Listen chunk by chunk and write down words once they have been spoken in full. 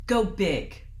Go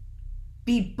big.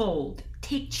 Be bold.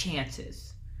 Take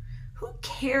chances. Who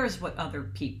cares what other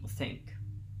people think?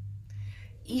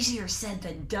 Easier said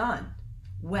than done.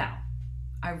 Well,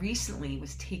 I recently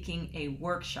was taking a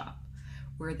workshop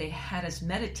where they had us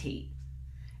meditate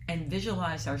and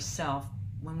visualize ourselves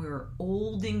when we were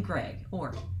old and gray,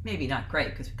 or maybe not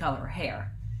gray because we color our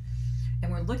hair. And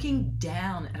we're looking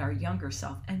down at our younger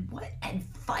self. And what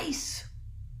advice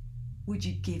would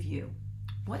you give you?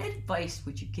 What advice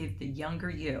would you give the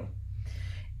younger you?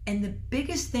 And the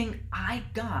biggest thing I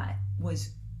got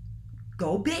was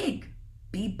go big,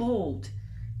 be bold,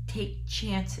 take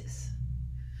chances.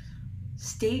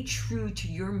 Stay true to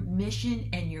your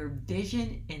mission and your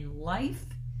vision in life,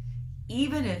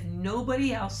 even if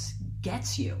nobody else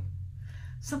gets you.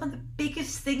 Some of the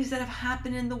biggest things that have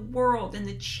happened in the world and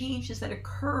the changes that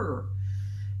occur,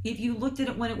 if you looked at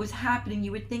it when it was happening,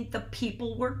 you would think the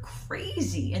people were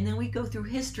crazy. And then we go through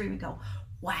history and we go,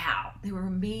 wow, they were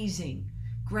amazing,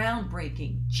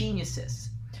 groundbreaking, geniuses.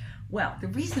 Well, the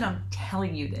reason I'm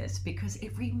telling you this, because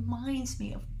it reminds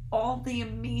me of all the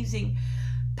amazing,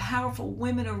 powerful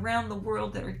women around the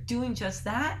world that are doing just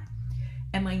that.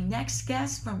 And my next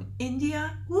guest from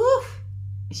India, woof,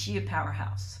 is she a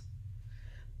powerhouse?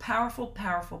 Powerful,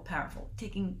 powerful, powerful,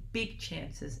 taking big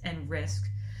chances and risks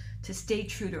to stay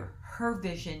true to her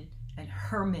vision and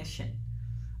her mission.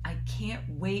 I can't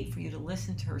wait for you to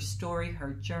listen to her story,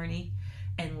 her journey,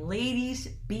 and ladies,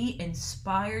 be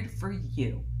inspired for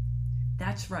you.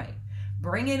 That's right.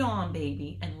 Bring it on,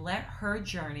 baby, and let her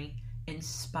journey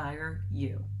inspire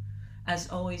you. As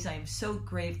always, I am so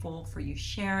grateful for you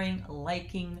sharing,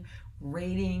 liking,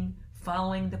 rating,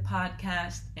 following the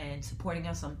podcast, and supporting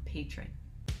us on Patreon.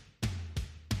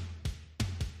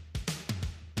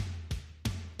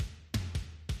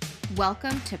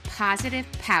 Welcome to Positive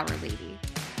Power Lady.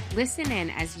 Listen in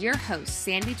as your host,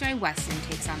 Sandy Joy Weston,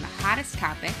 takes on the hottest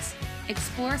topics,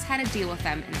 explores how to deal with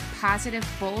them in a positive,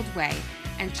 bold way,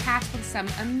 and chats with some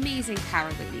amazing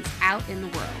power ladies out in the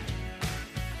world.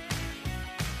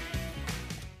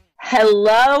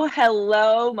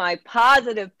 Hello, my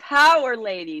positive power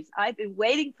ladies. I've been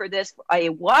waiting for this for a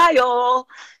while.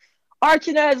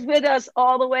 Archana is with us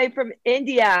all the way from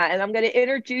India, and I'm going to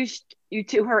introduce you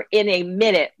to her in a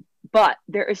minute. But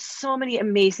there is so many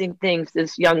amazing things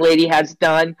this young lady has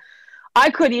done. I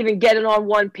couldn't even get it on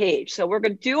one page. So we're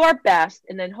going to do our best,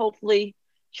 and then hopefully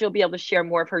she'll be able to share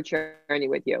more of her journey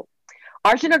with you.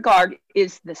 Archana Garg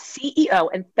is the CEO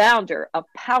and founder of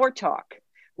Power Talk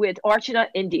with Archana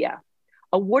India,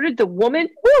 awarded the Woman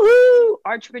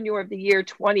Entrepreneur of the Year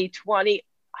 2020.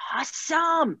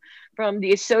 Awesome! From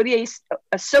the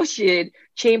Associated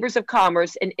Chambers of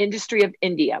Commerce and Industry of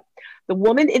India. The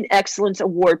Woman in Excellence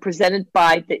Award presented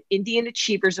by the Indian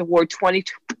Achievers Award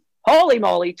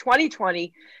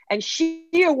 2020, and She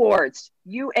Awards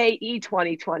UAE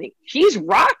 2020. She's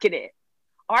rocking it.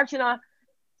 Archana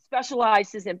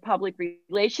specializes in public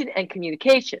relation and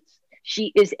communications.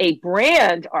 She is a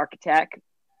brand architect,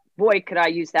 boy, could I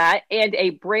use that, and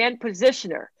a brand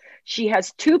positioner. She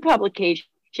has 2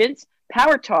 publications,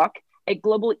 Power Talk, a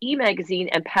global e-magazine,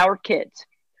 and Power Kids.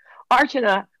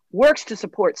 Archana works to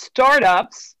support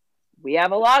startups. We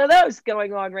have a lot of those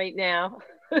going on right now,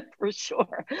 for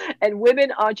sure, and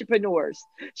women entrepreneurs.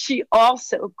 She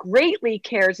also greatly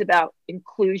cares about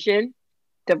inclusion,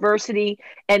 diversity,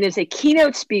 and is a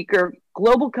keynote speaker,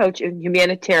 global coach, and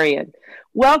humanitarian.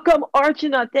 Welcome,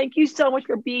 Archana. Thank you so much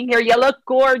for being here. You look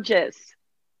gorgeous.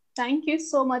 Thank you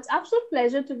so much. Absolute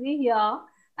pleasure to be here.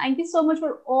 Thank you so much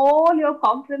for all your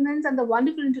compliments and the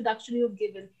wonderful introduction you've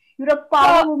given. You're a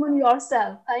power woman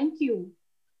yourself. Thank you.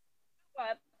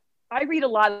 I read a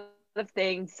lot of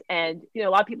things, and a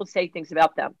lot of people say things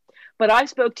about them. But I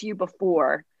spoke to you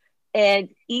before, and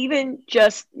even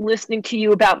just listening to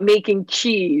you about making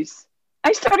cheese,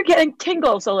 I started getting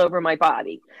tingles all over my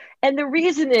body. And the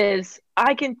reason is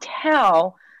I can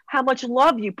tell how much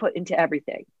love you put into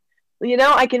everything.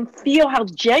 I can feel how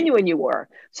genuine you were.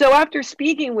 So after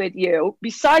speaking with you,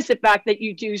 besides the fact that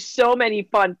you do so many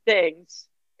fun things,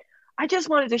 I just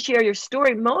wanted to share your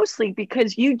story mostly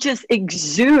because you just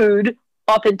exude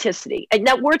authenticity. And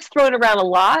that word's thrown around a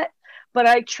lot, but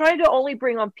I try to only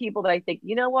bring on people that I think,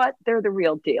 you know what, they're the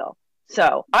real deal.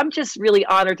 So I'm just really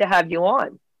honored to have you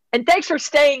on. And thanks for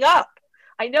staying up.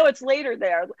 I know it's later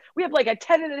there. We have like a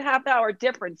 10.5-hour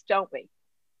difference, don't we?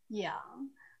 Yeah,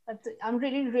 but I'm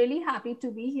really, really happy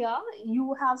to be here.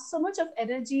 You have so much of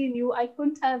energy in you. I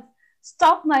couldn't have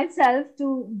stopped myself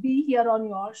to be here on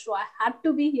your show. I had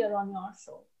to be here on your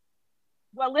show.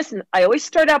 Well, listen, I always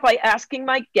start out by asking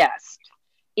my guest,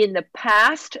 in the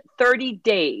past 30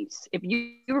 days, if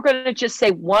you were going to just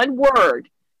say one word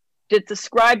to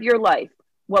describe your life,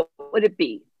 what would it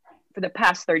be for the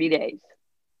past 30 days?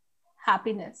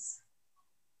 Happiness.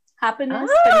 Happiness,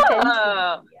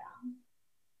 Ah, contentment.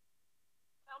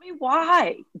 tell me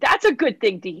why. That's a good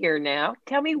thing to hear now.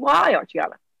 Tell me why,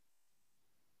 Archiana.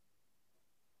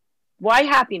 Why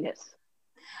happiness?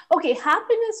 Okay,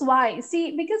 happiness, why?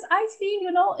 See, because I feel,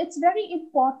 it's very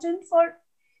important for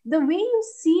the way you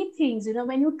see things,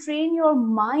 when you train your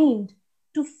mind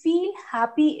to feel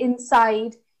happy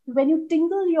inside, when you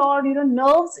tingle your,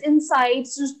 nerves inside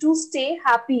to stay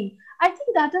happy. I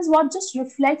think that is what just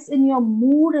reflects in your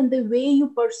mood and the way you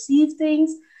perceive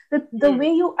things, the way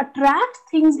you attract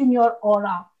things in your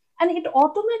aura. And it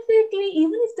automatically,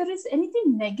 even if there is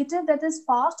anything negative that is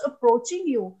fast approaching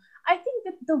you, I think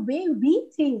that the way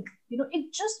we think,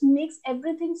 it just makes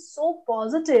everything so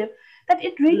positive that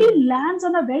it really lands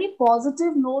on a very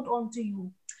positive note onto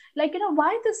you. Like,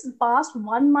 why this past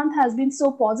 1 month has been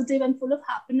so positive and full of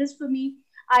happiness for me.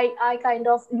 I kind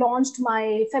of launched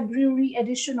my February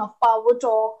edition of Power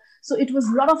Talk. So it was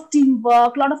a lot of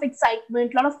teamwork, a lot of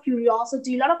excitement, a lot of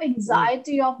curiosity, a lot of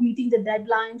anxiety of meeting the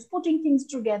deadlines, putting things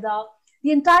together.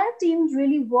 The entire team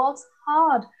really works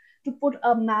hard to put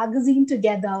a magazine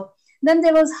together. Then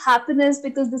there was happiness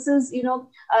because this is,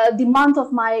 the month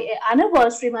of my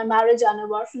anniversary, my marriage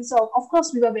anniversary. So of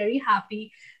course we were very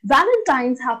happy.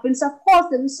 Valentine's happens. Of course,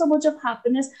 there is so much of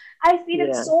happiness. I feel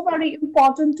it's so very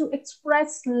important to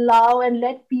express love and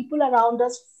let people around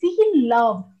us feel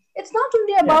loved. It's not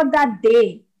only about that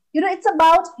day. It's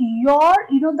about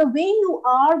the way you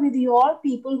are with your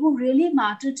people who really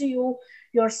matter to you,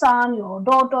 your son, your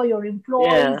daughter, your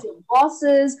employees, your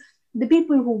bosses, the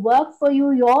people who work for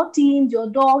you, your team, your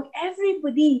dog,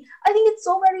 everybody. I think it's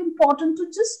so very important to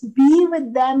just be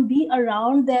with them, be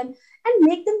around them, and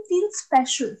make them feel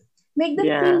special. Make them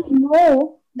feel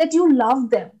know that you love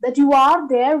them, that you are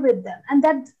there with them, and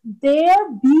that their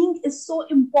being is so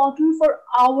important for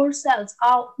ourselves,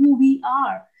 who we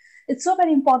are. It's so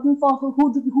very important for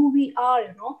who we are,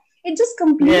 It just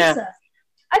completes us.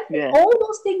 I think all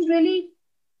those things really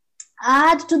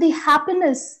add to the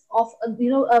happiness of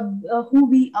who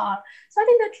we are. So I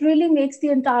think that really makes the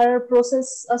entire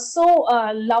process so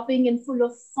loving and full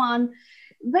of fun.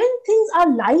 When things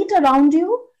are light around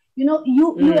you,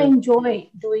 you enjoy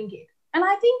doing it. And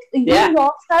I think you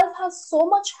yourself has so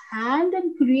much hand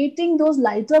in creating those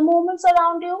lighter moments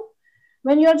around you.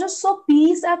 When you're just so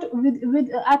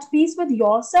at peace with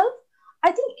yourself,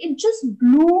 I think it just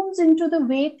blooms into the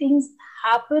way things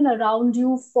happen around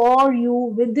you, for you,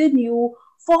 within you,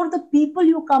 for the people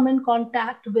you come in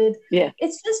contact with.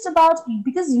 It's just about,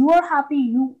 because you are happy,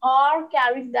 you are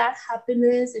carrying that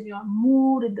happiness in your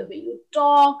mood, in the way you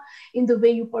talk, in the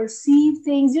way you perceive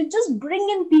things. You just bring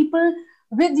in people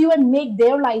with you and make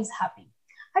their lives happy.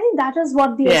 I think that is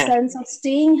what the essence of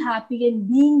staying happy and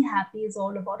being happy is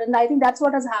all about. And I think that's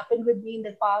what has happened with me in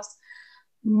the past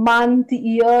month,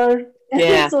 year,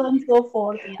 and so on and so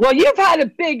forth. Well, you've had a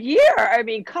big year. I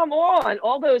mean, come on,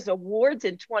 all those awards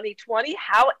in 2020,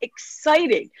 how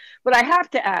exciting. But I have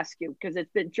to ask you, because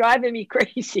it's been driving me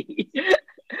crazy.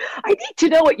 I need to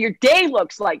know what your day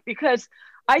looks like, because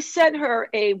I sent her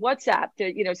a WhatsApp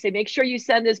to, say, make sure you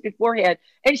send this beforehand.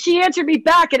 And she answered me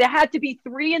back, and it had to be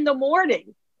 3 a.m.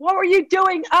 What were you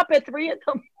doing up at 3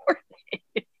 a.m?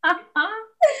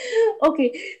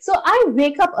 Okay, so I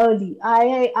wake up early.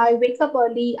 I wake up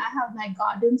early. I have my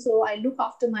garden, so I look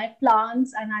after my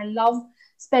plants, and I love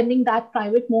spending that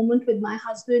private moment with my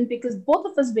husband, because both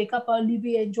of us wake up early.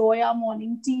 We enjoy our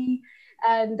morning tea,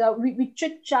 and we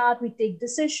chit chat. We take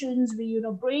decisions. We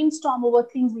brainstorm over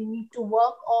things we need to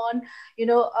work on.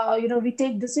 We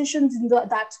take decisions in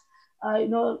that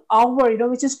hour,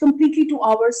 which is completely to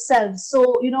ourselves.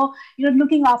 So,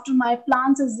 looking after my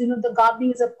plants is, the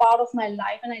gardening is a part of my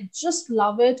life, and I just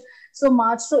love it so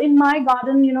much. So in my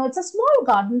garden, it's a small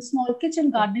garden, small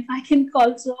kitchen garden, if I can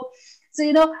call so.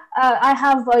 So, I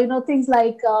have, things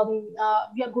like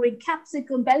we are growing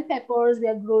capsicum, bell peppers, we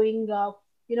are growing,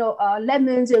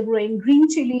 lemons, we are growing green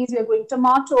chilies, we are growing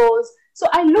tomatoes. So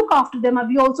I look after them.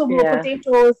 We also grow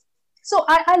potatoes. So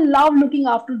I love looking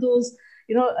after those.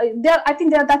 I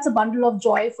think that's a bundle of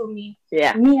joy for me.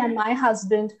 Me and my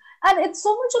husband. And it's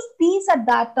so much of peace at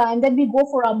that time. Then we go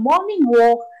for our morning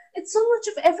walk. It's so much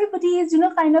of everybody is,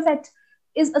 kind of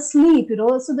is asleep,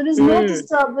 so there is no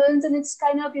disturbance, and it's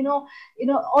kind of,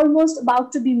 almost about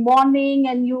to be morning,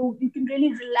 and you can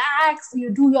really relax. You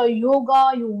do your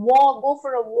yoga, you walk, go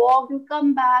for a walk, you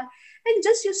come back, and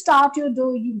just you start your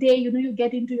day, you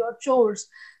get into your chores.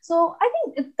 So I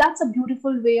think that's a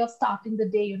beautiful way of starting the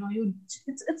day.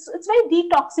 It's very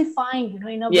detoxifying,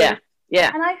 in a way. Yeah.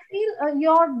 And I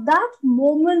feel that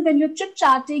moment when you're chit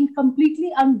chatting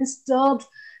completely undisturbed,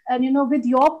 and with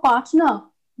your partner,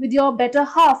 with your better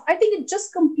half, I think it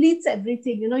just completes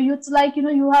everything. It's like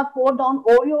you have poured down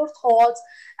all your thoughts,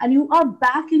 and you are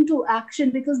back into action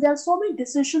because there are so many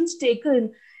decisions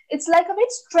taken. It's like a very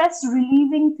stress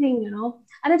relieving thing.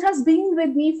 And it has been with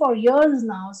me for years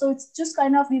now. So it's just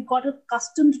kind of, we got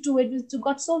accustomed to it. We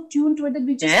got so tuned to it that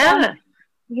we just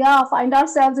Yeah. find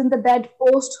ourselves in the bed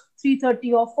post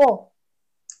 3:30 or 4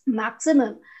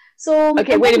 maximum. So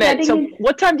Okay, and wait a then minute. So getting in.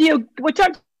 what time do you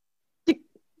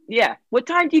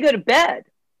go to bed?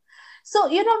 So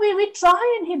we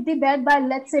try and hit the bed by,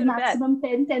 let's say, Go to bed. maximum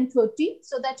 10:30,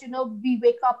 so that we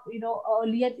wake up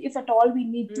early. And if at all we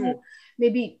need to,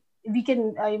 maybe we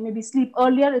can maybe sleep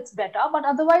earlier, it's better. But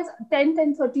otherwise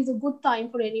 10:30 is a good time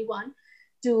for anyone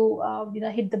to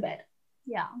hit the bed.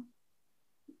 Yeah.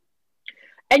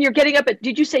 And you're getting up at,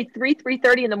 did you say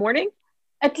 3:30 in the morning?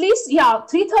 At least, yeah,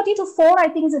 3:30 to 4, I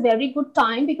think, is a very good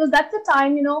time, because that's the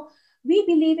time, we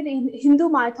believe in Hindu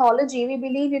mythology. We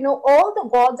believe, all the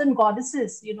gods and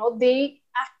goddesses, they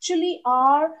actually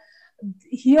are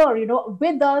here,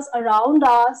 with us, around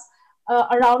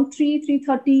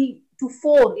 3:30 to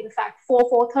 4, in fact,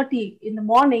 4:30 in the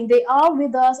morning. They are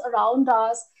with us, around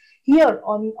us, here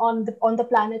on the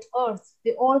planet Earth.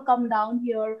 They all come down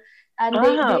here, and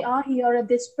they are here, and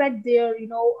they spread their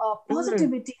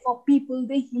positivity for people.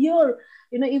 They hear,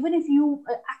 even if you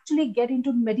actually get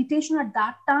into meditation at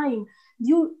that time,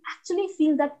 you actually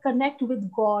feel that connect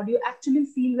with God. You actually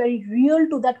feel very real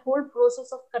to that whole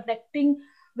process of connecting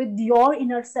with your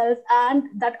inner self, and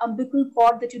that umbilical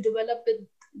cord that you develop with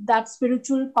that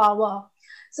spiritual power.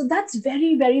 So that's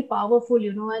very, very powerful.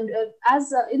 And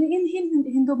as in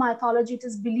Hindu mythology, it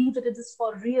is believed that it is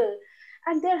for real.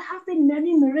 And there have been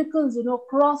many miracles,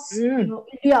 across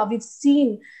India. We've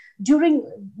seen during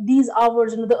these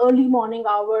hours, the early morning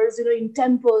hours, in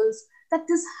temples, that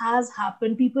this has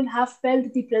happened. People have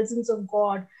felt the presence of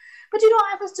God. But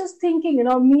I was just thinking,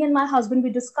 me and my husband,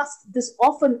 we discussed this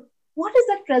often. What is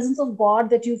that presence of God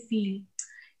that you feel?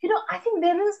 I think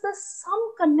there is this some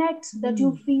connect that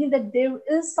you feel, that there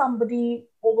is somebody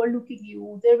overlooking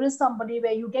you. There is somebody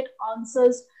where you get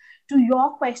answers to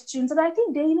your questions. And I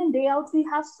think day in and day out, we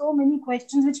have so many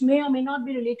questions which may or may not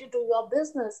be related to your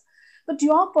business, but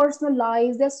your personal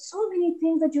lives. There's so many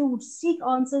things that you would seek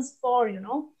answers for,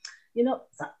 So,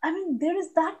 I mean, there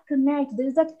is that connect. There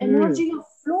is that energy, a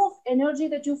flow of energy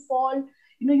that you fall,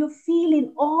 you feel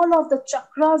in all of the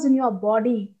chakras in your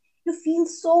body. You feel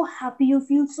so happy, you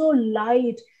feel so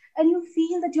light, and you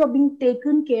feel that you're being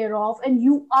taken care of, and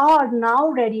you are now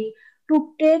ready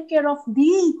to take care of the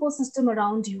ecosystem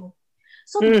around you.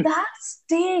 So that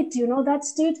state, that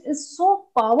state is so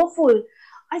powerful.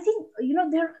 I think,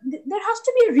 there has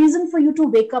to be a reason for you to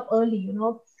wake up early,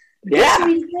 This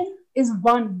reason is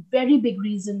one very big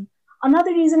reason.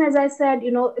 Another reason, as I said,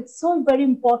 it's so very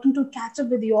important to catch up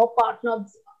with your partner,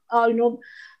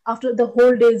 after the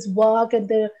whole day's work and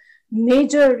the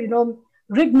major,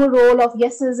 rigmarole of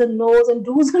yeses and nos and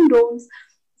do's and don'ts.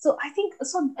 So I think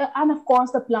so, and of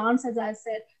course the plants, as I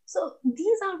said. So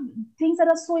these are things that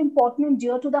are so important and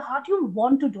dear to the heart. You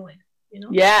want to do it,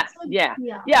 Yeah, So,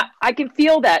 yeah. I can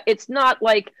feel that. It's not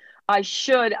like I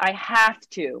have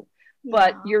to,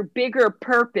 but your bigger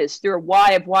purpose, your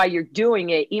why of why you're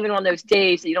doing it, even on those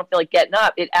days that you don't feel like getting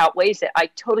up, it outweighs it. I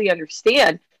totally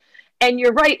understand. And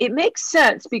you're right. It makes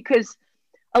sense, because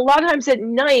a lot of times at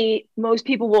night, most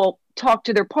people will talk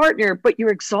to their partner, but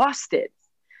you're exhausted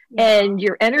and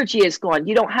your energy is gone.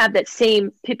 You don't have that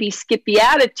same pippy skippy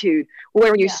attitude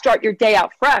where when you start your day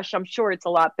out fresh, I'm sure it's a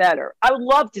lot better. I would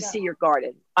love to see your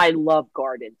garden. I love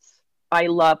gardens.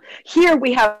 Here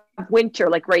we have winter,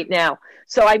 like right now.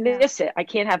 So I miss it. I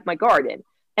can't have my garden.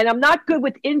 And I'm not good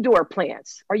with indoor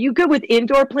plants. Are you good with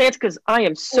indoor plants? Because I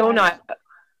am so not.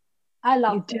 I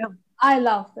love them. I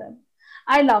love them.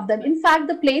 I love them. In fact,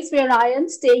 the place where I am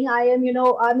staying, I'm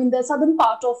in the southern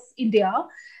part of India,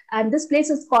 and this place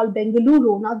is called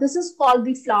Bengaluru. Now, this is called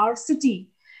the Flower City.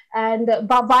 And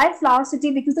why Flower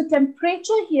City? Because the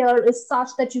temperature here is such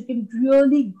that you can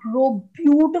really grow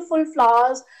beautiful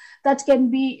flowers that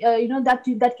can be,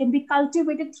 that can be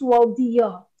cultivated throughout the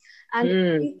year. And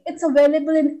it's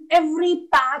available in every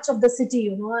patch of the city,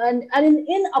 and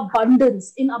in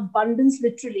abundance,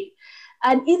 literally.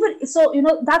 And even so,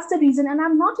 that's the reason. And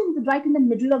I'm not right in the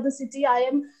middle of the city. I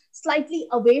am slightly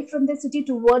away from the city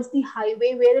towards the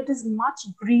highway, where it is much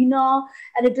greener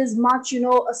and it is much,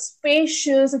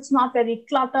 spacious. It's not very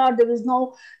cluttered. There is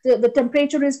the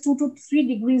temperature is 2 to 3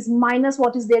 degrees minus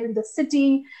what is there in the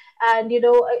city. And,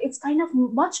 it's kind of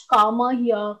much calmer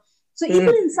here. So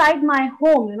even inside my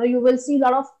home, you will see a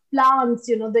lot of plants,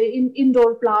 the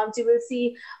indoor plants. You will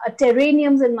see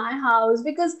terrariums in my house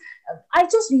because I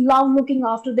just love looking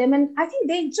after them, and I think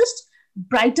they just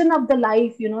brighten up the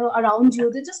life, around you.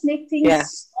 They just make Yeah.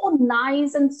 things so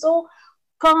nice and so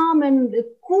calm and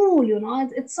cool.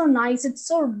 It's so nice. It's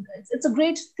a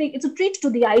great thing. It's a treat to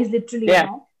the eyes, literally. Yeah.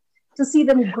 To see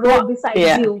them grow Well, beside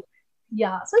yeah. you.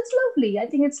 Yeah, so it's lovely. I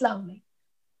think it's lovely.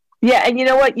 Yeah, and you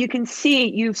know what? You can see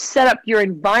you've set up your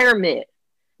environment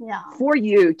Yeah. for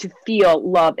you to feel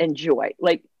love and joy.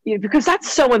 Like, because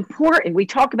that's so important. We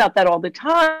talk about that all the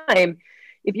time.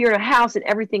 If you're in a house and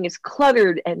everything is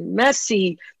cluttered and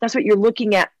messy, that's what you're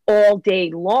looking at all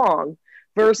day long.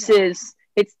 Versus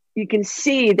you can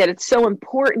see that it's so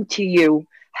important to you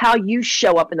how you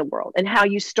show up in the world and how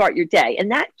you start your day.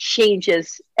 And that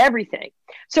changes everything.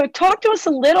 So talk to us a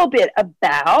little bit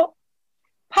about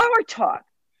Power Talk.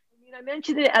 I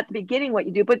mentioned it at the beginning what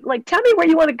you do, but tell me where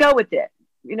you want to go with it.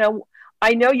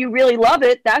 I know you really love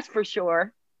it, that's for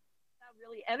sure. I'm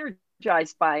really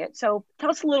energized by it. So tell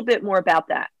us a little bit more about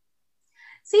that.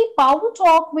 See, Power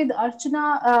Talk with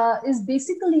Archana is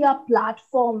basically a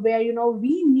platform where,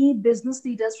 we meet business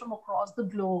leaders from across the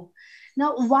globe.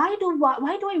 Now, why do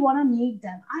I want to meet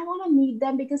them? I want to meet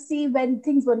them because, see, when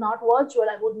things were not virtual,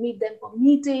 I would meet them for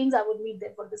meetings, I would meet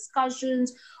them for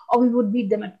discussions, or we would meet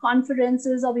them at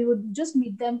conferences, or we would just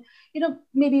meet them,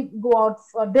 maybe go out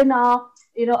for dinner,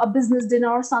 a business dinner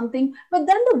or something. But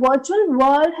then the virtual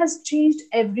world has changed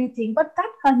everything, but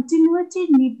that continuity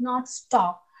need not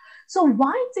stop. So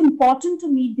why it's important to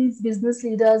meet these business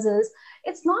leaders is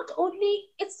it's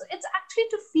actually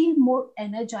to feel more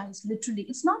energized, literally.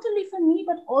 It's not only for me,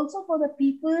 but also for the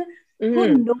people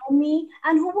who know me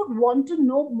and who would want to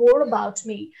know more about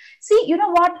me. See, you know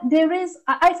what?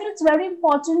 I feel it's very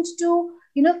important to,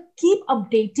 keep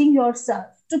updating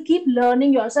yourself, to keep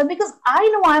learning yourself, because I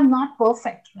know I'm not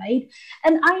perfect, right?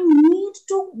 And I need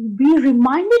to be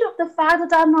reminded of the fact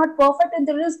that I'm not perfect and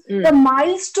there is the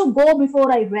miles to go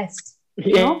before I rest.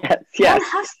 Yes. One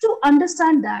has to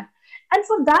understand that. And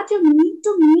for that, you need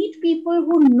to meet people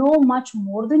who know much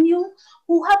more than you,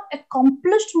 who have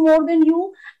accomplished more than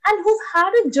you, and who've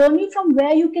had a journey from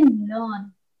where you can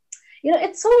learn.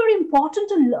 It's so very important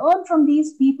to learn from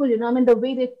these people, the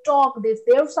way they talk,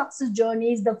 their success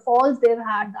journeys, the falls they've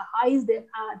had, the highs they've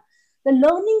had, the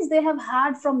learnings they have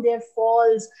had from their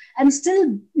falls, and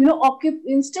still,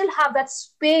 still have that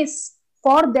space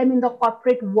for them in the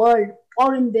corporate world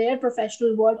or in their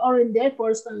professional world or in their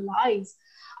personal lives.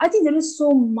 I think there is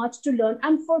so much to learn.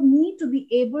 And for me to be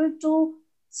able to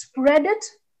spread it,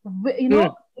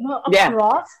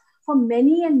 across for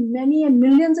many and many and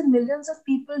millions of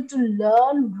people to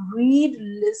learn, read,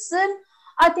 listen,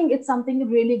 I think it's something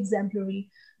really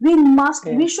exemplary.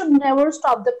 We should never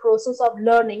stop the process of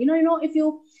learning. If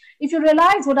you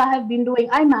realize what I have been doing,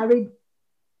 I married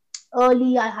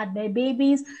early, I had my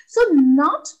babies. So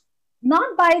not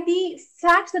by the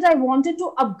fact that I wanted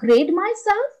to upgrade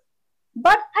myself,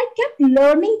 but I kept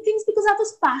learning things because I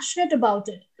was passionate about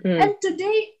it. And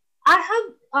today I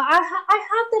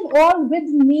have them all with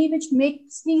me, which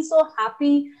makes me so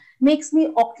happy, makes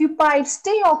me occupied,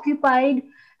 stay occupied,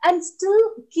 and still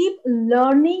keep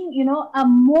learning,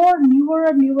 more newer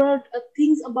and newer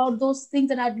things about those things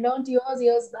that I'd learned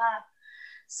years back.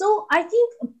 So I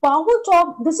think Power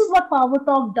Talk, this is what Power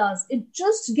Talk does. It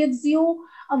just gives you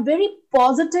a very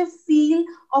positive feel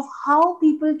of how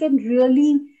people can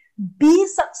really be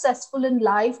successful in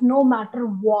life no matter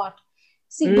what.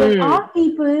 See, there are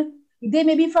people, they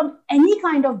may be from any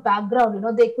kind of background,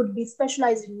 they could be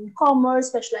specialized in commerce,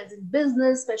 specialized in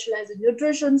business, specialized in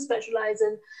nutrition, specialized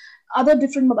in other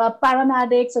different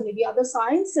paramedics or maybe other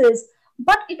sciences.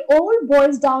 But it all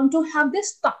boils down to, have they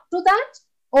stuck to that?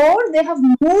 Or they have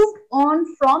moved on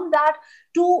from that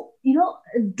to,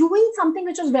 doing something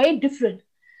which is very different.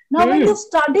 Now, when you've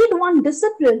studied one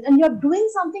discipline and you're doing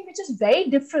something which is very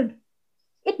different,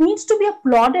 it needs to be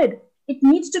applauded. It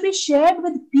needs to be shared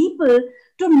with people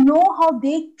to know how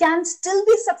they can still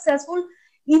be successful,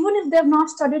 even if they've not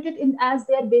studied it as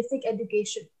their basic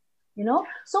education.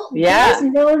 So those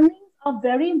learnings are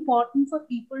very important for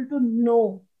people to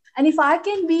know. And if I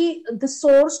can be the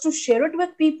source to share it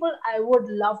with people, I would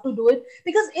love to do it,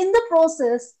 because in the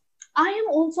process, I am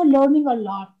also learning a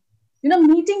lot.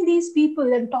 Meeting these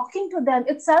people and talking to them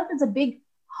itself is a big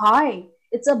high.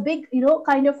 It's a big,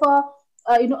 kind of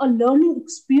a learning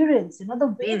experience.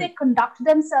 The way they conduct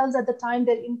themselves at the time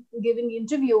they're giving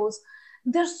interviews,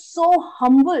 they're so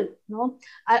humble.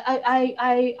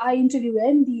 I interview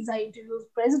MDs, I interview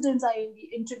presidents, I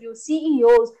interview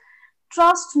CEOs.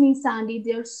 Trust me, Sandy,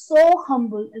 they're so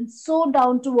humble and so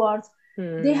down to earth.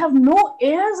 They have no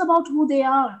airs about who they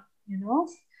are,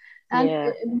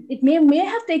 and it may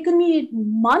have taken me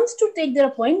months to take their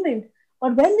appointment,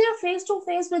 but when they are face to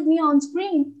face with me on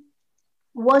screen,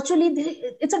 virtually,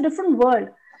 it's a different world.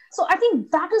 So I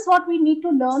think that is what we need to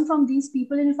learn from these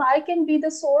people. And if I can be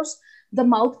the source, the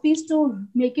mouthpiece to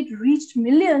make it reach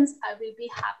millions, I will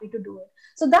be happy to do it.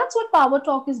 So that's what Power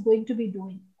Talk is going to be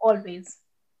doing always.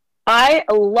 I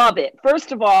love it.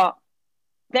 First of all,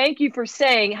 thank you for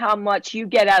saying how much you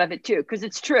get out of it too, because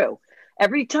it's true.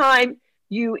 Every time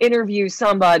you interview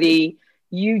somebody,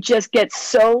 you just get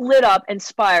so lit up,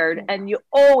 inspired, and you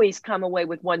always come away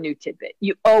with one new tidbit.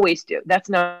 You always do. That's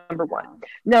number one.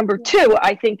 Number two,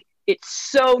 I think it's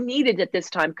so needed at this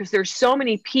time because there's so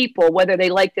many people, whether they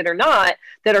liked it or not,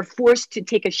 that are forced to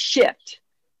take a shift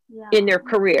in their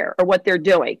career or what they're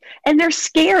doing. And they're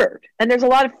scared. And there's a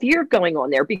lot of fear going on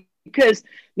there because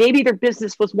maybe their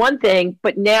business was one thing,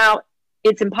 but now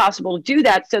it's impossible to do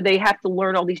that. So they have to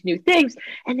learn all these new things,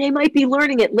 and they might be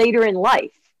learning it later in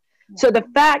life. So the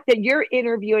fact that you're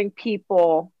interviewing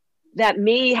people that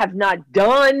may have not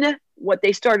done what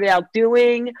they started out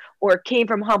doing or came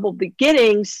from humble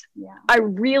beginnings, I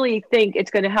really think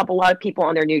it's going to help a lot of people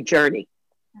on their new journey.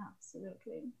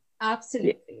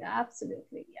 Absolutely.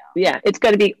 Yeah, it's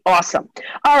going to be awesome.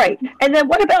 All right. And then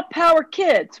what about Power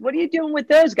Kids? What are you doing with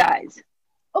those guys?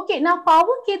 Okay, now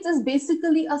Power Kids is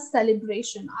basically a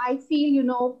celebration. I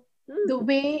feel, the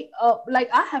way, like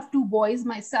I have two boys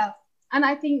myself. And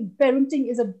I think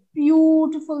parenting is a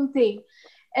beautiful thing.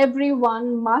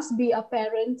 Everyone must be a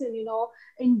parent and,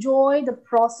 enjoy the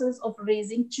process of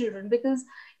raising children, because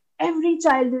every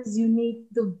child is unique.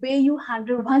 The way you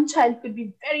handle one child could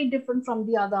be very different from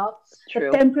the other.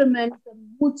 True. The temperament, the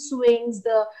mood swings,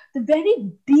 the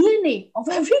very DNA of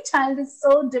every child is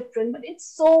so different, but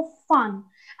it's so fun.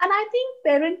 And I think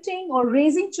parenting or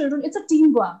raising children, it's a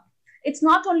teamwork. It's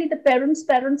not only the parents.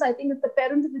 I think it's the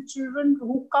parents and the children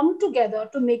who come together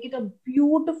to make it a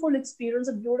beautiful experience,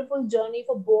 a beautiful journey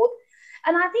for both.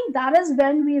 And I think that is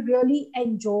when we really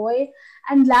enjoy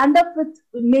and land up with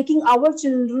making our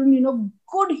children,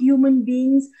 good human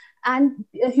beings and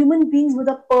human beings with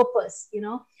a purpose,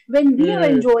 when we are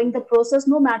enjoying the process,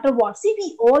 no matter what. See,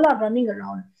 we all are running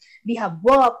around. We have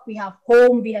work, we have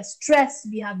home, we have stress,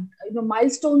 we have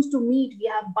milestones to meet, we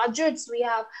have budgets, we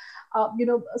have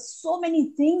so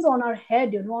many things on our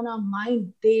head, on our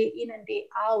mind, day in and day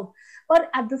out.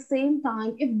 But at the same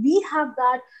time, if we have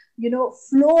that,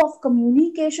 flow of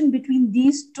communication between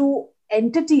these two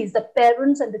entities, the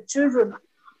parents and the children,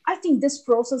 I think this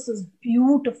process is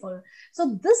beautiful.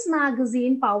 So this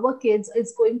magazine, Power Kids,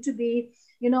 is going to be,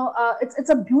 it's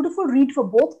a beautiful read for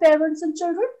both parents and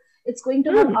children. It's going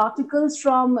to have articles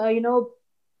from,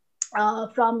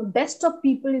 from best of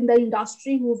people in the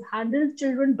industry who've handled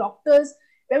children, doctors,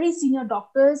 very senior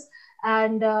doctors,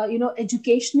 and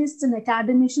educationists and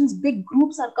academicians. Big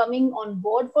groups are coming on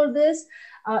board for this,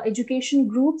 education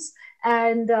groups,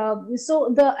 and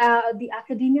so the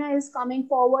academia is coming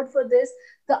forward for this.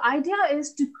 The idea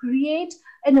is to create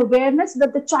an awareness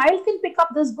that the child can pick up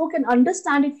this book and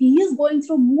understand if he is going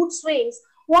through mood swings,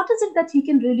 what is it that he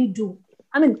can really do.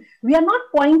 I mean, we are not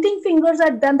pointing fingers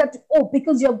at them that,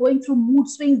 because you're going through mood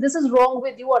swings, this is wrong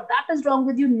with you or that is wrong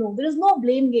with you. No, there is no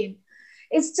blame game.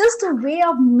 It's just a way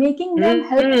of making them,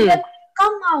 helping them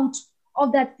come out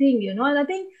of that thing, And I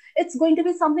think it's going to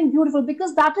be something beautiful,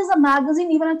 because that is a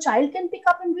magazine even a child can pick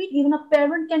up and read, even a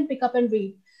parent can pick up and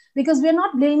read. Because we're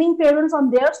not blaming parents on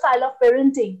their style of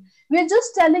parenting. We're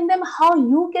just telling them how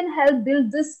you can help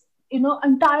build this,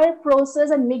 entire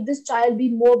process and make this child be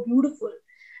more beautiful.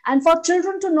 And for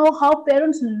children to know how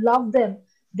parents love them,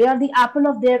 they are the apple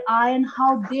of their eye, and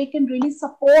how they can really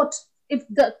support if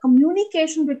the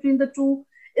communication between the two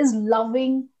is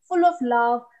loving, full of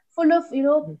love, full of,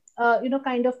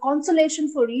 kind of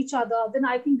consolation for each other, then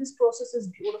I think this process is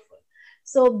beautiful.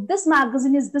 So this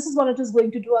magazine this is what it is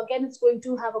going to do. Again, it's going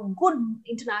to have a good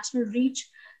international reach.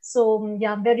 So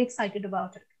yeah, I'm very excited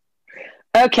about it.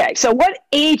 Okay. So what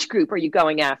age group are you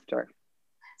going after?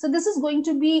 So this is going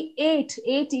to be 8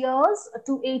 years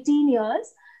to 18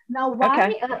 years. Now,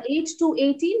 why 8 to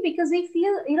 18? Because we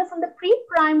feel, from the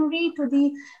pre-primary to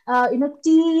the,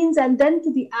 teens and then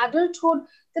to the adulthood,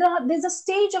 there's a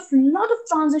stage of a lot of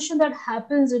transition that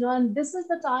happens, and this is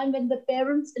the time when the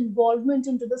parents' involvement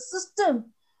into the system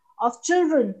of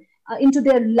children, into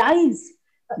their lives,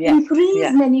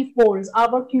 increase many folds.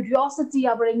 Our curiosity,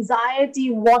 our anxiety,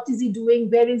 what is he doing,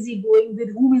 where is he going,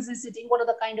 with whom is he sitting, what are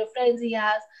the kind of friends he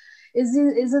has, is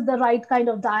it the right kind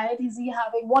of diet is he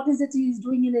having, what is it he's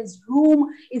doing in his room,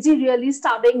 is he really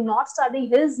studying, not studying,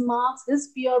 his marks, his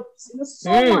peers,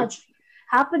 so much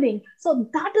happening. So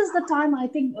that is the time I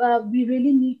think we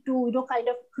really need to, kind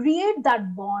of create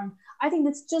that bond. I think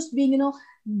it's just being,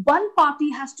 one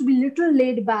party has to be little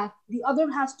laid back, the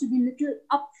other has to be little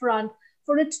upfront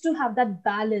for it to have that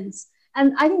balance.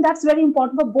 And I think that's very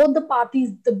important for both the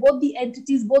parties, both the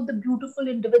entities, both the beautiful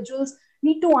individuals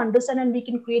need to understand, and we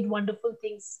can create wonderful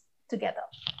things together.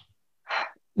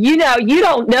 You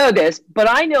don't know this, but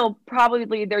I know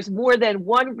probably there's more than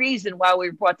one reason why we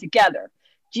were brought together.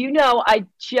 Do you know I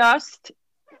just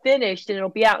finished, and it'll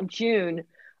be out in June,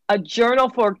 a journal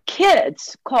for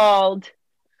kids called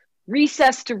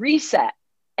Recess to Reset.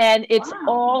 And it's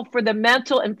all for the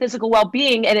mental and physical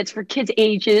well-being, and it's for kids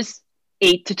ages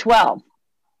 8 to 12.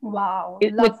 Wow.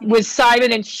 With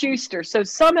Simon and Schuster. So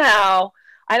somehow,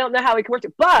 I don't know how we can work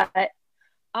it, but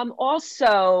I'm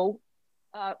also,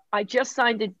 I just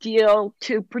signed a deal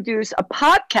to produce a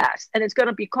podcast, and it's going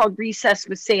to be called Recess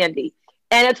with Sandy.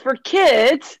 And it's for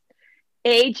kids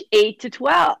age 8 to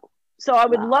 12. So I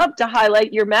would love to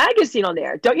highlight your magazine on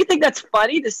there. Don't you think that's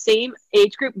funny? The same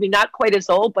age group, I mean, not quite as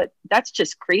old, but that's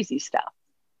just crazy stuff.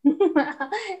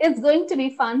 It's going to be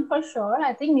fun for sure.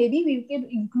 I think maybe we could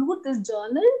include this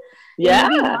journal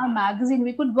in our magazine.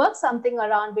 We could work something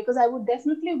around, because I would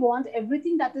definitely want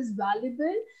everything that is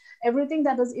valuable, everything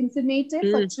that is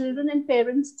informative for children and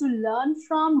parents to learn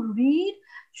from, read,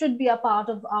 should be a part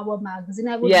of our magazine.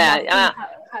 I would love to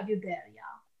have you there.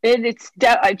 And it's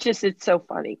so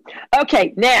funny.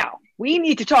 Okay, now we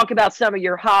need to talk about some of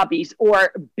your hobbies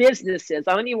or businesses.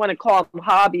 I don't even want to call them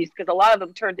hobbies, because a lot of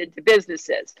them turned into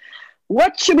businesses.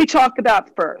 What should we talk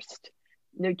about first?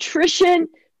 Nutrition,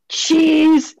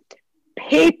 cheese,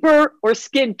 paper, or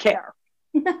skincare?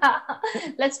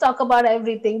 Let's talk about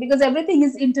everything, because everything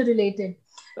is interrelated.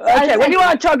 Okay, what do you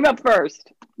want to talk about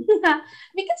first? We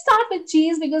can start with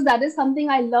cheese, because that is something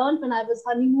I learned when I was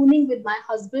honeymooning with my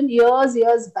husband years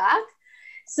back.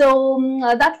 So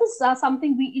that was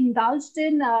something we indulged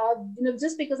in,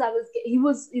 just because he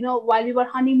was, while we were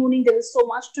honeymooning, there was so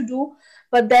much to do.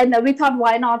 But then we thought,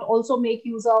 why not also make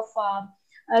use of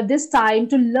this time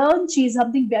to learn cheese,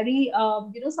 something very,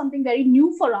 something very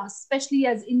new for us, especially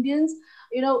as Indians.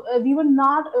 We were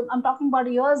not, I'm talking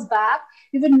about years back,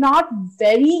 we were not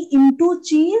very into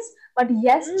cheese, but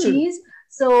yes, cheese.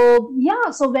 So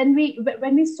so when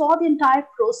we saw the entire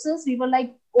process, we were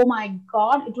like, oh my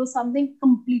God, it was something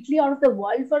completely out of the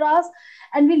world for us.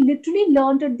 And we literally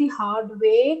learned it the hard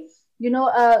way,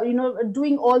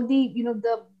 doing all the,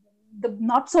 the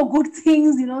not so good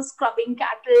things, scrubbing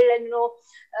cattle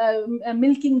and,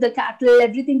 milking the cattle,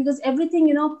 everything, because everything,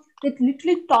 it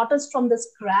literally taught us from the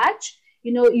scratch,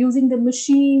 using the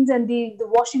machines and the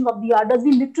washing of the udders.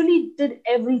 We literally did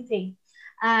everything.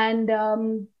 And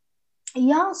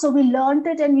so we learned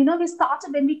it, and, we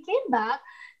started when we came back.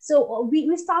 So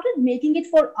we started making it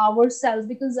for ourselves,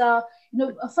 because,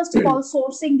 first of all,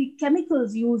 sourcing the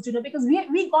chemicals used, because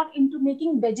we got into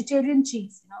making vegetarian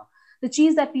cheese, the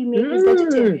cheese that we make is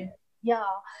vegetarian. Yeah.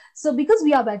 So because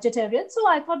we are vegetarian, so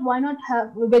I thought, why not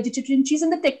have vegetarian cheese?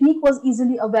 And the technique was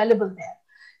easily available there.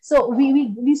 So we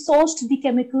sourced the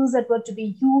chemicals that were to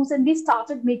be used, and we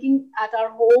started making at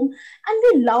our home, and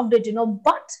we loved it,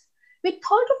 but we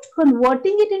thought of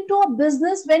converting it into a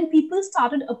business when people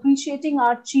started appreciating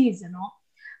our cheese,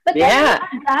 But then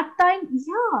at that time, we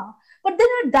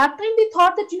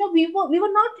thought that, we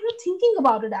were not thinking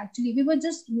about it actually. We were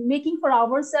just making for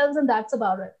ourselves, and that's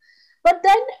about it. But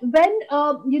then when,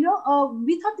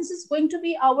 we thought this is going to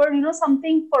be our,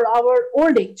 something for our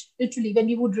old age, literally, when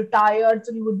we would retire.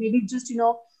 So we would maybe just,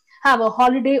 have a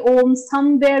holiday home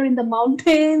somewhere in the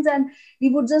mountains, and we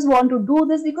would just want to do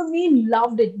this because we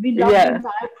loved it. We loved the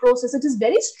entire process. It is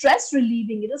very stress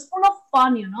relieving. It is full of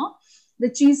fun, the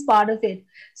cheese part of it.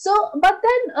 So, but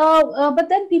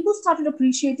then people started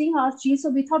appreciating our cheese.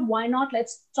 So we thought, why not?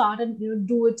 Let's start and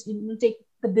do it, take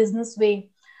the business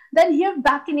way. Then here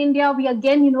back in India, we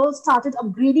again, started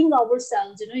upgrading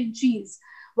ourselves, in cheese.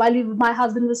 While my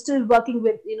husband was still working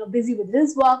with, busy with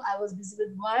his work, I was busy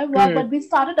with my work, but we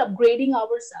started upgrading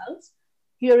ourselves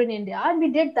here in India, and we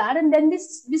did that. And then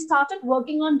we started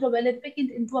working on developing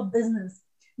it into a business.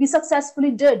 We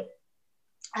successfully did.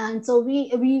 And so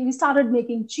we started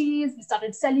making cheese, we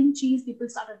started selling cheese, people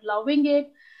started loving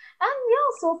it. And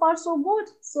so far so good.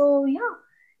 So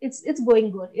it's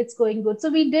going good. It's going good. So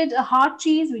we did a hard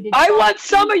cheese. I want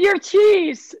some of your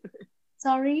cheese.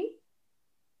 Sorry?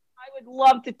 I would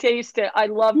love to taste it. I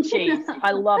love cheese.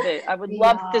 I love it. I would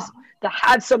love this to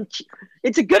have some.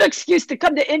 It's a good excuse to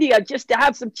come to India just to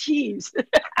have some cheese.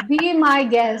 Be my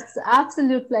guest.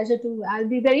 Absolute pleasure to. I'll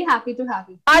be very happy to have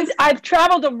you. I've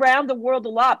traveled around the world a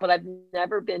lot, but I've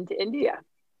never been to India.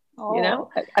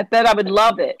 I bet I would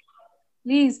love it.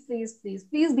 Please, please, please,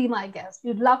 please be my guest.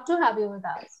 We'd love to have you with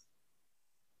us.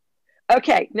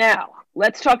 Okay, now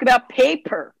let's talk about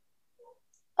paper.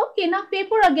 Okay, now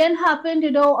paper again happened.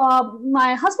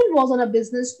 My husband was on a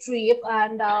business trip,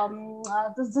 and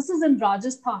this is in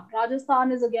Rajasthan.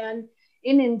 Rajasthan is again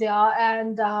in India,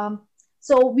 and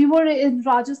so we were in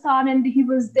Rajasthan, and he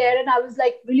was there, and I was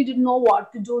like, really didn't know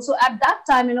what to do. So at that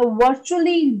time,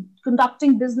 virtually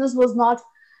conducting business was not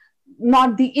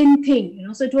the in thing,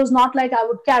 so it was not like I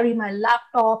would carry my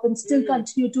laptop and still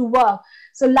continue to work.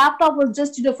 So laptop was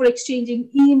just for exchanging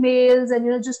emails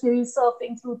and just maybe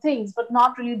surfing through things, but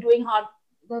not really doing hard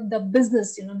the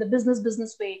business, the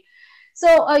business way.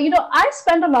 So I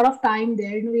spent a lot of time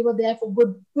there. We were there for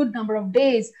good number of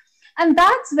days, and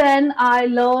that's when I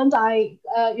learned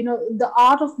the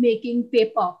art of making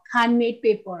paper, handmade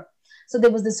paper. So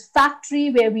there was this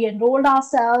factory where we enrolled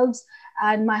ourselves,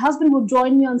 and my husband would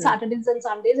join me on Saturdays and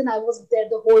Sundays, and I was there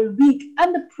the whole week.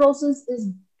 And the process is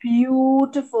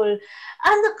beautiful, and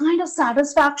the kind of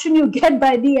satisfaction you get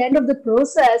by the end of the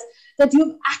process, that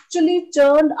you've actually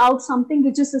turned out something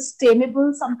which is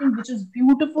sustainable, something which is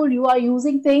beautiful. You are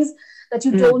using things that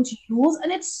you don't use,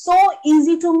 and it's so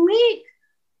easy to make.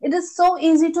 It is so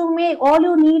easy to make. All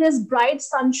you need is bright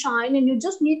sunshine, and you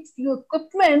just need few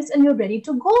equipments, and you're ready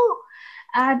to go.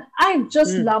 And I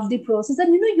just love the process.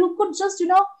 And you could just you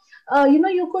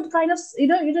could kind of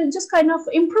just kind of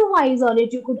improvise on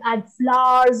it. You could add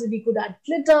flowers, we could add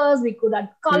glitters, we could add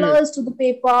colors to the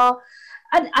paper,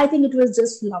 and I think it was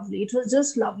just lovely. It was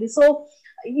just lovely. So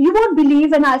you won't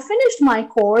believe, when I finished my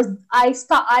course,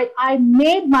 I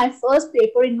made my first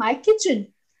paper in my kitchen.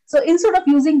 So instead of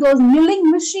using those milling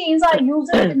machines, I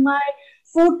used it in my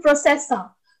food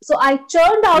processor. So I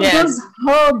churned out those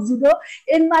herbs,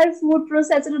 in my food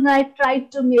processor, and I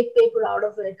tried to make paper out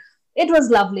of it. It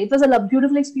was lovely. It was a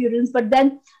beautiful experience. But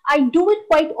then I do it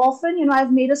quite often.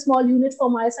 I've made a small unit for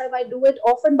myself. I do it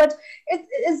often, but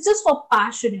it's just for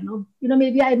passion.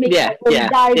 Maybe I make my own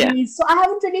diaries. So I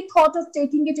haven't really thought of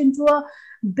taking it into a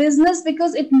business,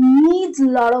 because it needs a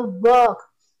lot of work.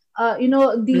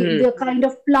 The kind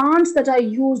of plants that I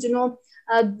used,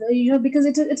 because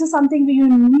it is something where you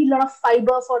need a lot of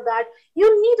fiber for that.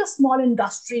 You need a small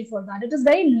industry for that. It is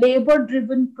very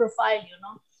labor-driven profile,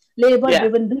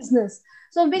 labor-driven business.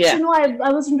 So which,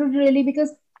 I was into really,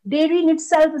 because dairy in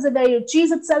itself is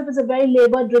cheese itself is a very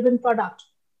labor-driven product.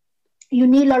 You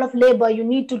need a lot of labor. You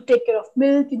need to take care of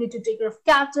milk. You need to take care of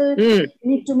cattle. You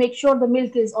need to make sure the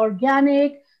milk is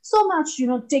organic. So much,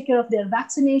 take care of their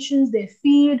vaccinations, their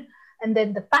feed, and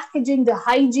then the packaging, the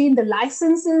hygiene, the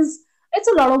licenses. It's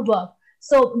a lot of work.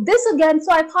 So this again,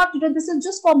 so I thought, this is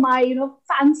just for my,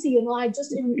 fancy, I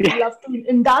just love to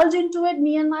indulge into it,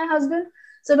 me and my husband.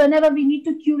 So whenever we need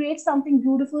to curate something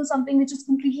beautiful, something which is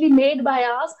completely made by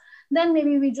us, then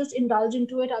maybe we just indulge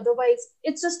into it. Otherwise,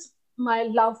 it's just my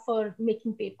love for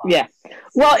making paper. Yeah.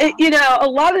 Well, a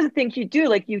lot of the things you do,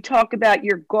 like you talk about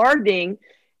your gardening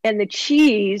and the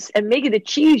cheese, and making the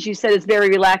cheese, you said, is very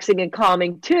relaxing and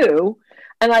calming too.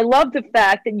 And I love the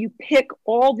fact that you pick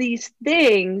all these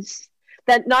things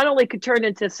that not only could turn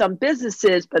into some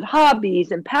businesses, but hobbies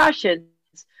and passions.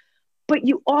 But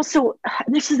you also,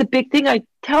 this is the big thing I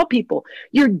tell people,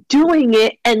 you're doing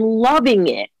it and loving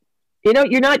it.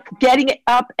 You're not getting it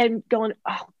up and going,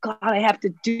 oh God, I have to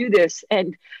do this.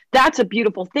 And that's a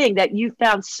beautiful thing, that you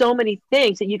found so many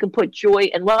things that you can put joy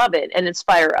and love in and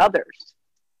inspire others.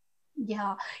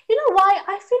 Yeah. Why?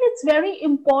 I feel it's very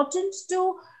important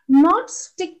to not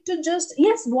stick to just,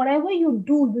 whatever you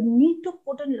do, you need to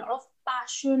put a lot of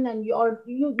passion and your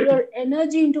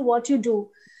energy into what you do.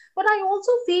 But I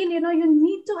also feel, you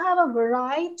need to have a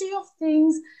variety of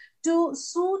things to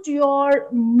suit your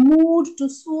mood, to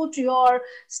suit your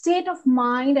state of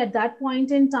mind at that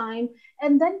point in time,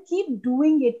 and then keep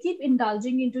doing it, keep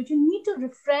indulging into it. You need to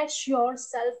refresh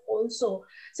yourself also.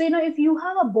 So, if you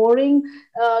have a boring,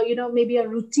 maybe a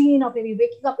routine of maybe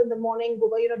waking up in the morning,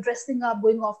 dressing up,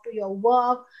 going off to your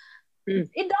work,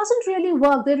 it doesn't really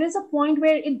work. There is a point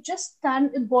where it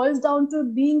boils down to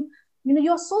being,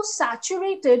 you're so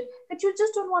saturated that you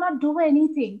just don't want to do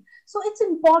anything. So it's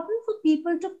important for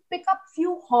people to pick up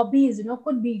few hobbies,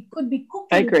 could be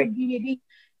cooking, could be maybe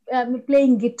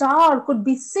playing guitar, could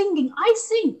be singing. I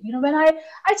sing, when I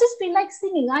just feel like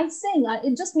singing, I sing.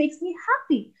 It just makes me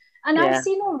happy. And I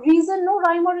see no reason, no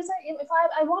rhyme or reason. If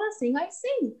I want to sing, I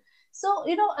sing. So,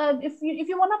 if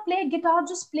you want to play guitar,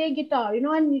 just play guitar,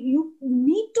 and you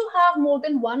need to have more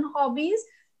than one hobbies,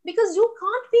 because you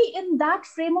can't be in that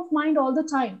frame of mind all the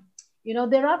time.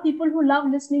 There are people who love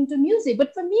listening to music,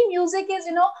 but for me, music is,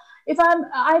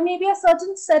 I may be a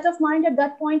certain set of mind at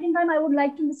that point in time, I would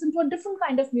like to listen to a different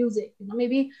kind of music.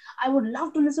 Maybe I would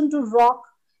love to listen to rock,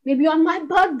 maybe on my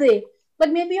birthday. But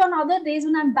maybe on other days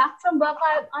when I'm back from work,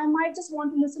 I might just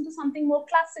want to listen to something more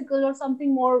classical or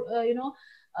something more,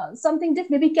 something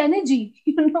different, maybe Kennedy,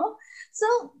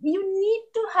 So you need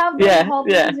to have those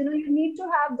hobbies, you need to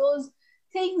have those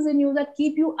things in you that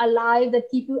keep you alive, that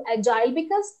keep you agile.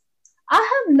 Because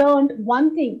I have learned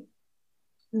one thing,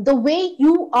 the way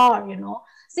you are,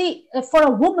 see, for a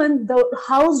woman, the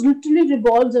house literally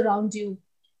revolves around you.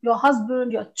 Your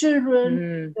husband, your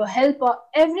children, your helper,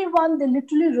 everyone, they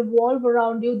literally revolve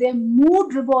around you. Their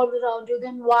mood revolves around you. The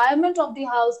environment of the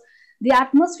house, the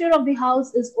atmosphere of the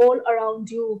house is all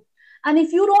around you. And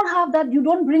if you don't have that, you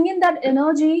don't bring in that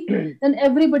energy, then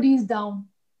everybody is down.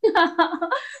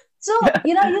 So,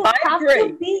 you have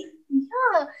to be,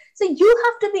 so you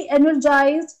have to be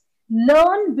energized,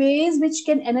 learn ways which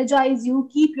can energize you,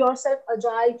 keep yourself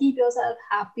agile, keep yourself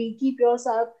happy, keep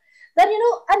yourself, then,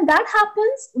 and that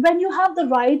happens when you have the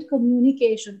right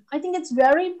communication. I think it's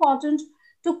very important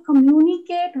to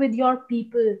communicate with your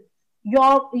people,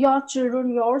 your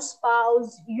children, your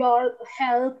spouse, your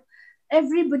help,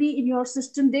 everybody in your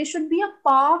system. They should be a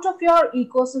part of your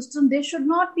ecosystem. They should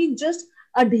not be just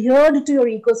adhered to your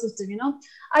ecosystem.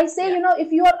 I say,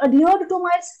 if you are adhered to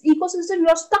my ecosystem,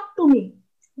 you're stuck to me.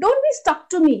 Don't be stuck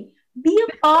to me. Be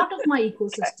a part of my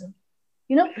ecosystem.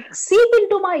 Seep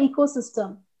into my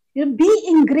ecosystem. Be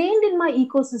ingrained in my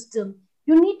ecosystem.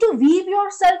 You need to weave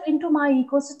yourself into my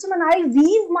ecosystem, and I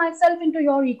weave myself into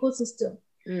your ecosystem.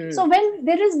 So when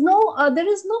there is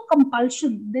no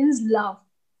compulsion, there is love.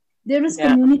 There is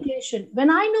communication. When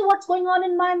I know what's going on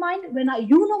in my mind,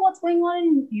 you know what's going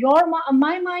on in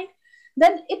my mind,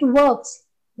 then it works.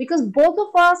 Because both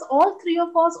of us, all three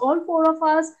of us, all four of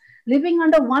us, living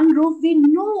under one roof, we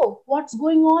know what's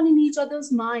going on in each other's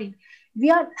mind. We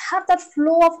have that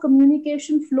flow of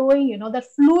communication flowing, that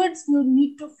fluids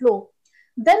need to flow.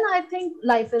 Then I think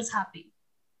life is happy.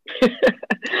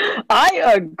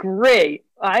 I agree.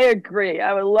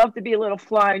 I would love to be a little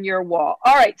fly on your wall.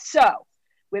 All right, so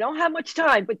we don't have much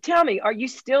time, but tell me, are you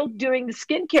still doing the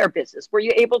skincare business? Were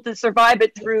you able to survive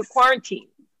it through quarantine?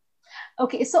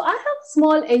 Okay, so I have a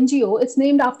small NGO. It's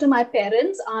named after my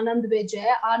parents, Anand Vijay.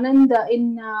 Anand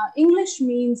in English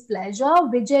means pleasure.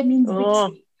 Vijay means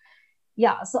victory.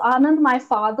 Yeah, so Anand, my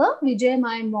father, Vijay,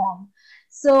 my mom.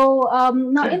 So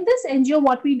now in this NGO,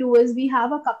 what we do is we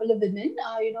have a couple of women,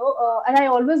 and I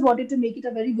always wanted to make it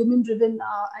a very women-driven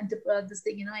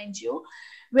NGO,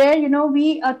 where,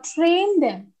 we train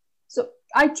them. So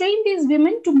I train these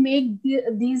women to make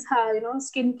these,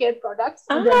 skincare products.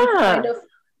 So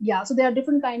there are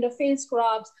different kind of face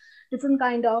scrubs, different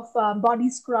kind of body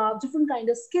scrubs, different kind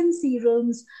of skin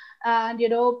serums, and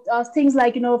things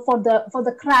like for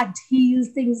the cracked heels,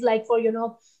 things like for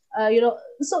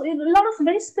so a lot of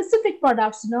very specific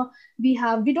products. We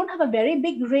don't have a very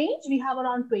big range. We have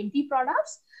around 20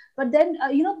 products, but then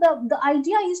the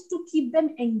idea is to keep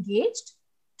them engaged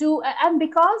and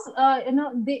because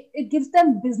it gives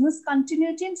them business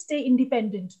continuity and stay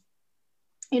independent.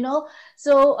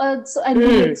 So and we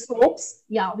make soaps.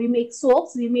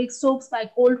 We make soaps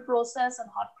by cold process and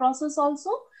hot process also.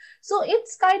 So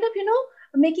it's kind of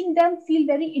making them feel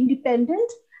very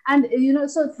independent. And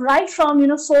so right from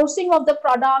sourcing of the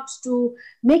products to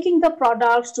making the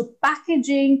products to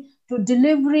packaging to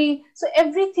delivery, so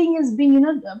everything is being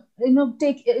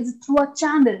is through a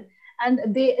channel, and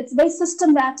it's very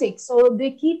systematic. So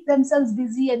they keep themselves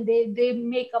busy and they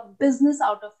make a business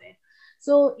out of it.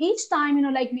 So each time,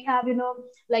 like we have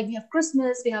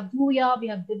Christmas, we have New Year, we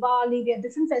have Diwali, we have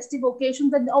different festive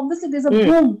occasions, and obviously there's a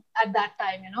boom at that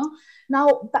time.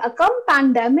 Now come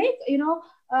pandemic,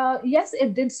 yes,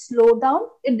 it did slow down.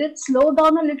 It did slow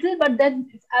down a little, but then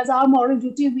as our moral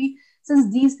duty,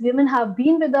 since these women have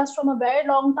been with us from a very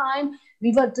long time,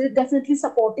 we were definitely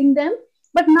supporting them.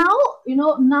 But now,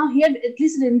 now here, at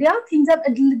least in India, things have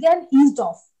again eased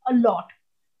off a lot.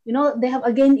 They have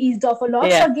again eased off a lot.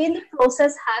 Yeah. So again, the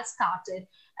process has started.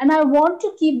 And I want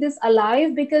to keep this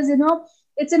alive because,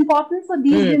 it's important for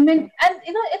these women. And,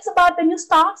 it's about when you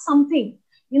start something,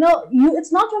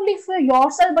 it's not only for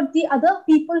yourself, but the other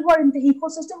people who are in the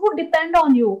ecosystem who depend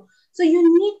on you. So you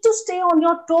need to stay on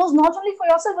your toes, not only for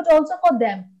yourself, but also for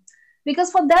them.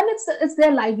 Because for them, it's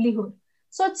their livelihood.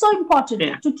 So it's so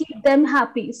important to keep them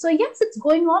happy. So yes, it's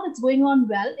going on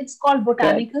well. It's called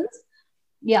Botanicals. Good.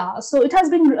 Yeah, so it has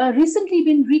been recently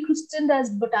been rechristened as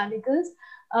Botanicals.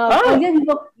 Earlier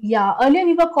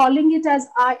we were calling it as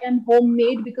I Am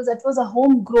Homemade because that was a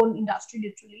homegrown industry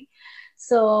literally.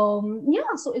 So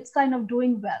so it's kind of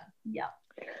doing well. Yeah.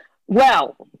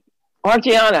 Well,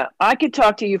 Argiana, I could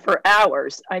talk to you for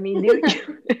hours. I mean,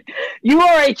 you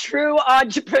are a true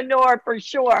entrepreneur for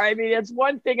sure. I mean, it's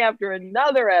one thing after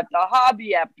another, after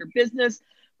hobby, after business,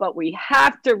 but we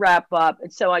have to wrap up.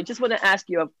 And so I just want to ask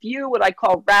you a few what I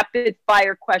call rapid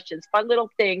fire questions, fun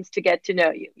little things to get to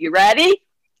know you. You ready?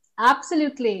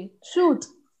 Absolutely. Shoot.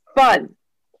 Fun.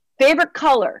 Favorite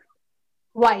color?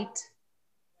 White.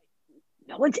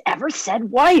 No one's ever said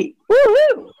white.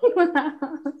 Woo-hoo.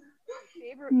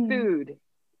 Favorite food?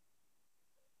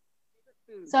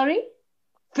 Sorry?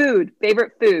 Food.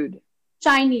 Favorite food?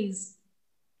 Chinese.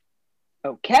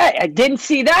 Okay, I didn't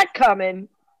see that coming.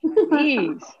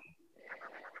 Jeez.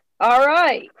 All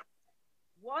right.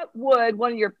 What would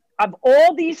one of your, of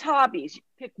all these hobbies,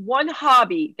 pick one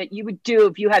hobby that you would do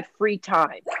if you had free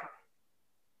time?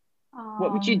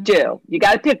 What would you do? You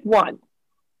got to pick one.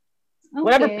 Okay.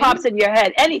 Whatever pops in your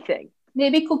head, anything.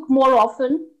 Maybe cook more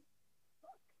often.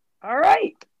 All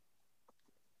right.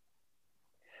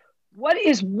 What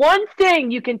is one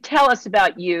thing you can tell us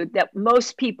about you that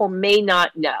most people may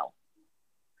not know?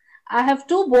 I have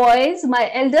two boys. My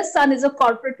eldest son is a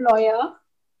corporate lawyer,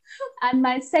 and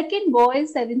my second boy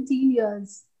is 17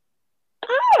 years.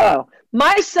 Oh,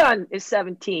 my son is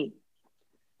 17.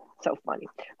 So funny.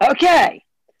 Okay.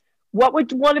 What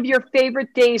would one of your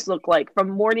favorite days look like from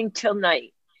morning till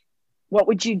night? What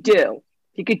would you do?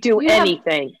 If you could do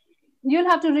anything. You'll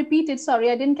have to repeat it. Sorry,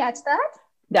 I didn't catch that.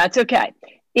 That's okay.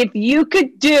 If you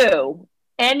could do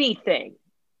anything,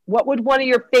 what would one of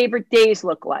your favorite days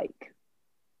look like?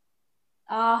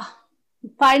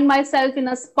 Find myself in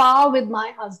a spa with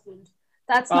my husband.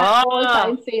 That's my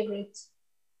all-time favorite.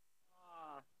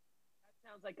 That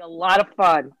sounds like a lot of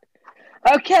fun.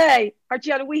 Okay,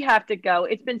 Argiana, we have to go.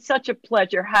 It's been such a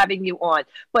pleasure having you on.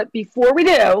 But before we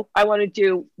do, I want to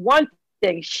do one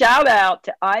thing. Shout out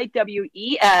to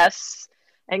IWES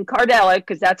and Cardella,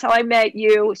 because that's how I met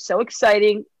you. So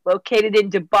exciting. Located in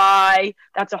Dubai.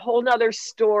 That's a whole nother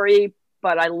story,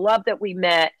 but I love that we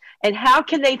met. And how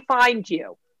can they find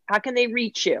you? How can they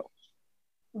reach you?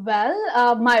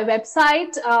 Well, my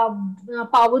website,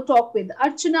 Power Talk with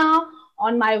Archana.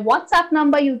 On my WhatsApp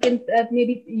number, you can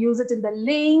maybe use it in the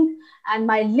link. And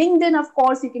my LinkedIn, of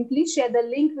course, you can please share the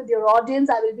link with your audience.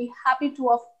 I will be happy to,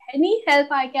 of any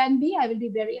help I can be, I will be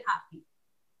very happy.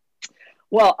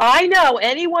 Well, I know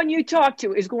anyone you talk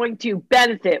to is going to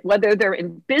benefit, whether they're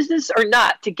in business or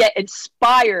not, to get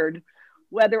inspired,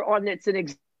 whether on it's an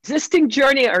existing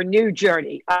journey or new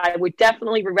journey. I would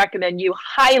definitely recommend you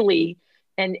highly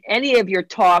in any of your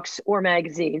talks or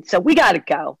magazines. So we got to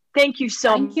go. Thank you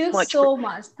so much. Thank you so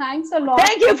much. Thanks a lot.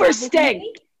 Thank you for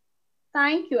staying.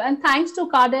 Thank you. And thanks to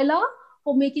Cardella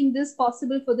for making this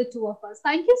possible for the two of us.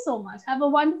 Thank you so much. Have a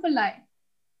wonderful life.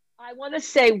 I want to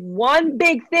say one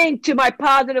big thing to my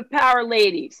Positive Power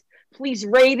ladies. Please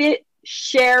rate it,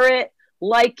 share it,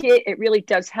 like it. It really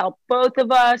does help both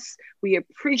of us. We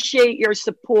appreciate your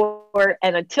support.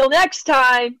 And until next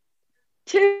time,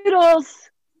 toodles.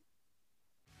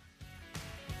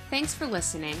 Thanks for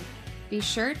listening. Be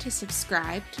sure to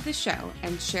subscribe to the show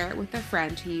and share it with a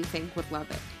friend who you think would love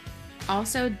it.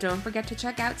 Also, don't forget to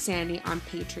check out Sandy on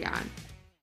Patreon.